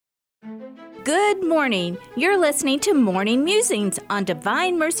Good morning. You're listening to Morning Musings on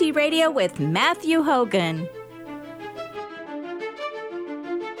Divine Mercy Radio with Matthew Hogan.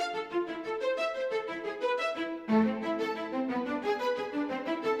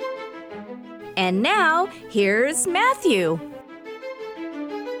 And now, here's Matthew.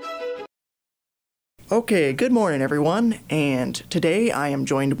 Okay, good morning, everyone. And today I am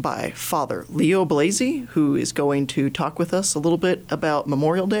joined by Father Leo Blasey, who is going to talk with us a little bit about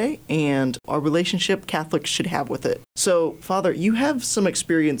Memorial Day and our relationship Catholics should have with it. So, Father, you have some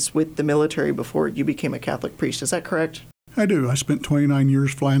experience with the military before you became a Catholic priest. Is that correct? I do. I spent 29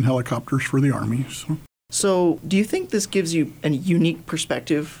 years flying helicopters for the Army. So, do you think this gives you a unique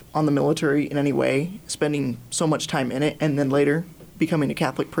perspective on the military in any way, spending so much time in it and then later becoming a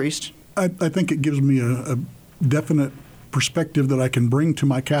Catholic priest? I think it gives me a definite perspective that I can bring to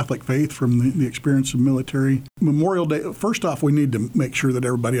my Catholic faith from the experience of military. Memorial Day, first off, we need to make sure that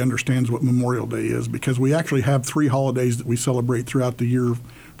everybody understands what Memorial Day is, because we actually have 3 holidays that we celebrate throughout the year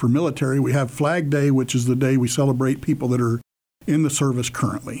for military. We have Flag Day, which is the day we celebrate people that are in the service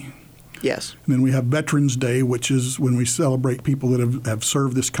currently. Yes. And then we have Veterans Day, which is when we celebrate people that have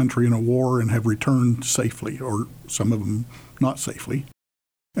served this country in a war and have returned safely, or some of them not safely.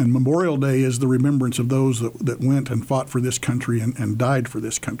 And Memorial Day is the remembrance of those that went and fought for this country and died for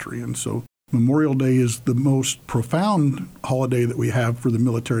this country. And so Memorial Day is the most profound holiday that we have for the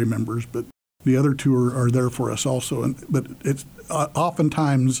military members, but the other 2 are there for us also. But it's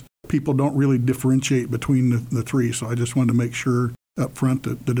oftentimes people don't really differentiate between the 3, so I just wanted to make sure up front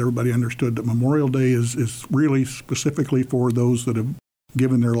that everybody understood that Memorial Day is really specifically for those that have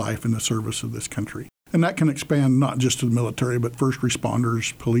given their life in the service of this country. And that can expand not just to the military, but first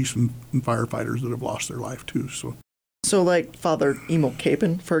responders, police, and firefighters that have lost their life too. So like Father Emil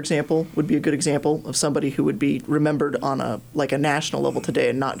Capon, for example, would be a good example of somebody who would be remembered on a national level today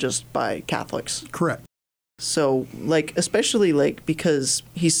and not just by Catholics. Correct. So, especially, because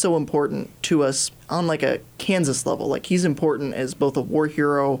he's so important to us on, a Kansas level. He's important as both a war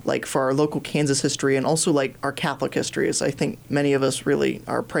hero, for our local Kansas history, and also, our Catholic history, as I think many of us really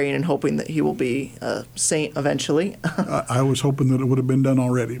are praying and hoping that he will be a saint eventually. I was hoping that it would have been done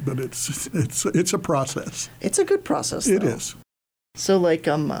already, but it's a process. It's a good process, though. It is. So,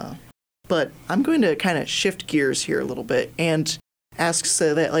 but I'm going to kind of shift gears here a little bit and ask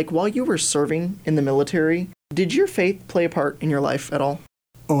so that, while you were serving in the military, did your faith play a part in your life at all?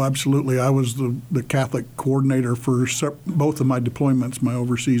 Oh, absolutely. I was the Catholic coordinator for both of my deployments, my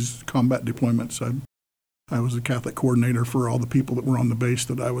overseas combat deployments. I was the Catholic coordinator for all the people that were on the base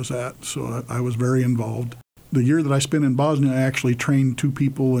that I was at, so I was very involved. The year that I spent in Bosnia, I actually trained 2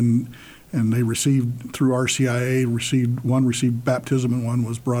 people, and they received, through RCIA, one received baptism and one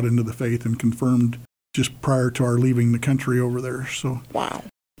was brought into the faith and confirmed just prior to our leaving the country over there. So wow,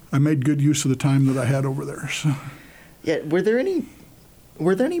 I made good use of the time that I had over there. So. Yeah, were there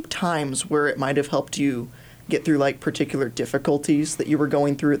any times where it might have helped you get through particular difficulties that you were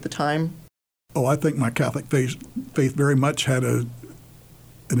going through at the time? Oh, I think my Catholic faith very much had an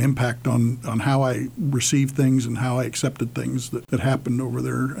impact on how I received things and how I accepted things that happened over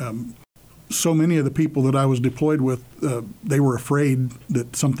there. So many of the people that I was deployed with, they were afraid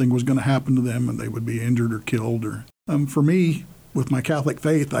that something was going to happen to them and they would be injured or killed. For me, with my Catholic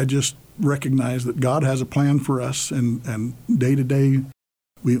faith, I just recognize that God has a plan for us, and day to day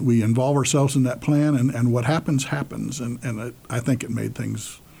we involve ourselves in that plan, and what happens. And I think it made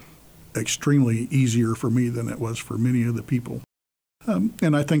things extremely easier for me than it was for many of the people.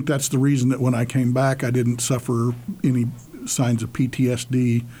 And I think that's the reason that when I came back, I didn't suffer any signs of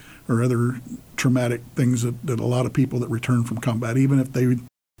PTSD or other traumatic things that a lot of people that return from combat, even if they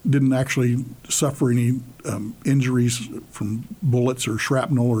didn't actually suffer any injuries from bullets or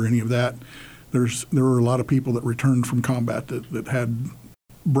shrapnel or any of that, there were a lot of people that returned from combat that had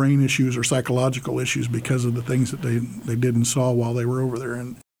brain issues or psychological issues because of the things that they did and saw while they were over there.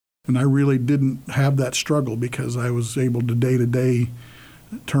 And I really didn't have that struggle because I was able to day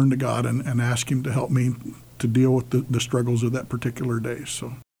turn to God and ask Him to help me to deal with the struggles of that particular day.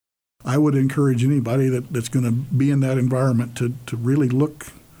 So I would encourage anybody that's going to be in that environment to really look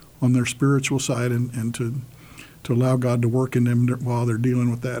on their spiritual side and to allow God to work in them while they're dealing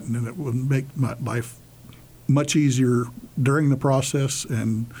with that. And then it will make my life much easier during the process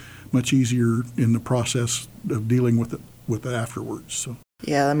and much easier in the process of dealing with it afterwards. So.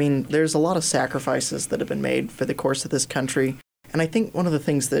 Yeah, I mean, there's a lot of sacrifices that have been made for the course of this country. And I think one of the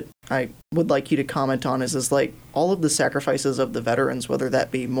things that I would like you to comment on is all of the sacrifices of the veterans, whether that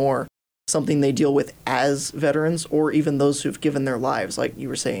be more something they deal with as veterans or even those who've given their lives, like you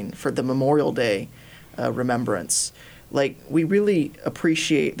were saying, for the Memorial Day remembrance. like, we really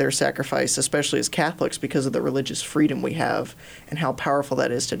appreciate their sacrifice, especially as Catholics, because of the religious freedom we have and how powerful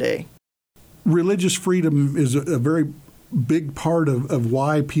that is today. Religious freedom is a very big part of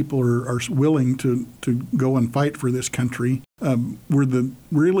why people are willing to go and fight for this country. We're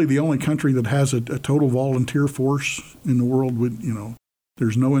really the only country that has a total volunteer force in the world.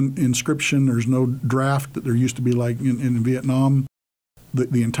 There's no inscription, there's no draft that there used to be like in Vietnam.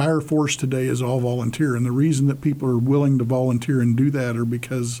 The entire force today is all volunteer, and the reason that people are willing to volunteer and do that are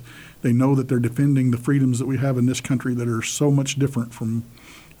because they know that they're defending the freedoms that we have in this country that are so much different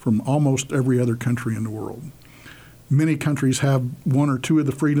from almost every other country in the world. Many countries have one or two of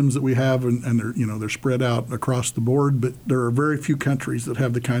the freedoms that we have, and they're spread out across the board. But there are very few countries that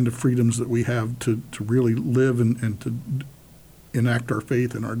have the kind of freedoms that we have to really live and to enact our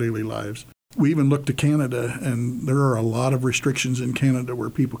faith in our daily lives. We even look to Canada, and there are a lot of restrictions in Canada where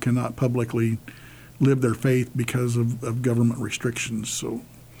people cannot publicly live their faith because of government restrictions. So,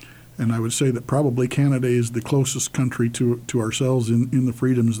 and I would say that probably Canada is the closest country to ourselves in the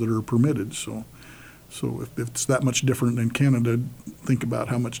freedoms that are permitted. So if it's that much different in Canada, think about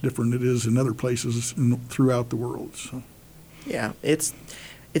how much different it is in other places throughout the world. So, yeah, it's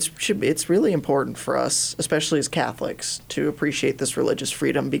really important for us, especially as Catholics, to appreciate this religious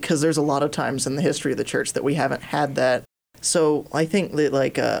freedom, because there's a lot of times in the history of the church that we haven't had that. So I think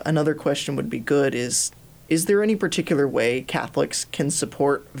that another question would be good is there any particular way Catholics can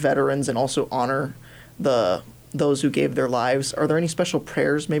support veterans and also honor those who gave their lives? Are there any special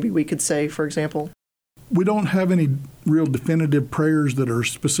prayers maybe we could say, for example? We don't have any real definitive prayers that are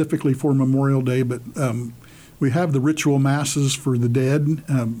specifically for Memorial Day, but we have the ritual masses for the dead.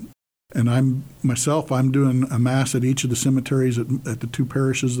 And I'm doing a mass at each of the cemeteries at the two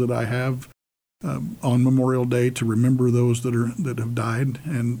parishes that I have on Memorial Day to remember those that have died.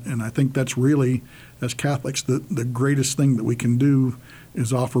 And I think that's really, as Catholics, the greatest thing that we can do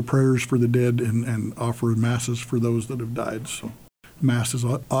is offer prayers for the dead and offer masses for those that have died. So Mass is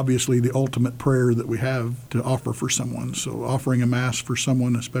obviously the ultimate prayer that we have to offer for someone. So offering a Mass for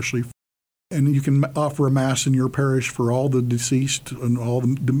someone, especially, and you can offer a Mass in your parish for all the deceased and all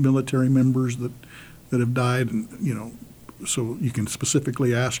the military members that have died, and so you can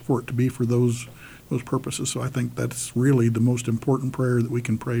specifically ask for it to be for those purposes. So I think that's really the most important prayer that we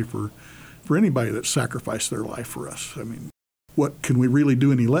can pray for anybody that sacrificed their life for us. I mean, what can we really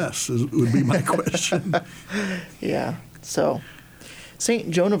do any less would be my question. Yeah. So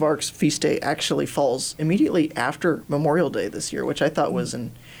St. Joan of Arc's feast day actually falls immediately after Memorial Day this year, which I thought was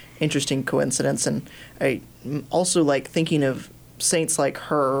an interesting coincidence. And I also like thinking of saints like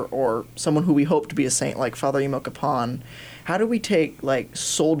her, or someone who we hope to be a saint like Father Imo Kapan. How do we take like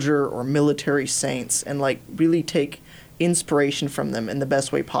soldier or military saints and like really take inspiration from them in the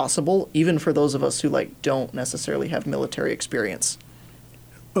best way possible, even for those of us who like don't necessarily have military experience?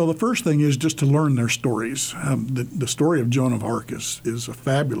 Well, the first thing is just to learn their stories. The story of Joan of Arc is a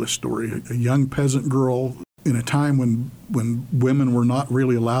fabulous story. A young peasant girl in a time when women were not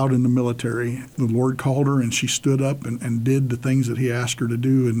really allowed in the military. The Lord called her, and she stood up and did the things that he asked her to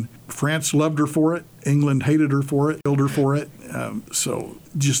do. And France loved her for it. England hated her for it, killed her for it. So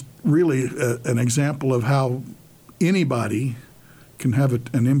just really an example of how anybody can have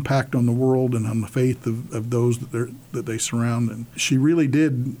an impact on the world and on the faith of those that they surround. And she really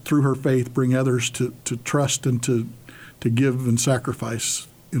did, through her faith, bring others to trust and to give and sacrifice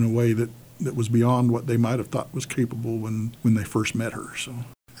in a way that was beyond what they might have thought was capable when they first met her. So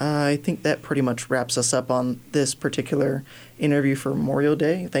I think that pretty much wraps us up on this particular interview for Memorial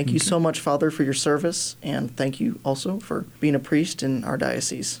Day. Thank you so much, Father, for your service, and thank you also for being a priest in our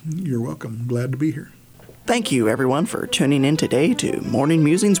diocese. You're welcome. Glad to be here. Thank you, everyone, for tuning in today to Morning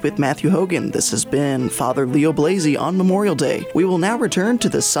Musings with Matthew Hogan. This has been Father Leo Blasey on Memorial Day. We will now return to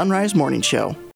the Sunrise Morning Show.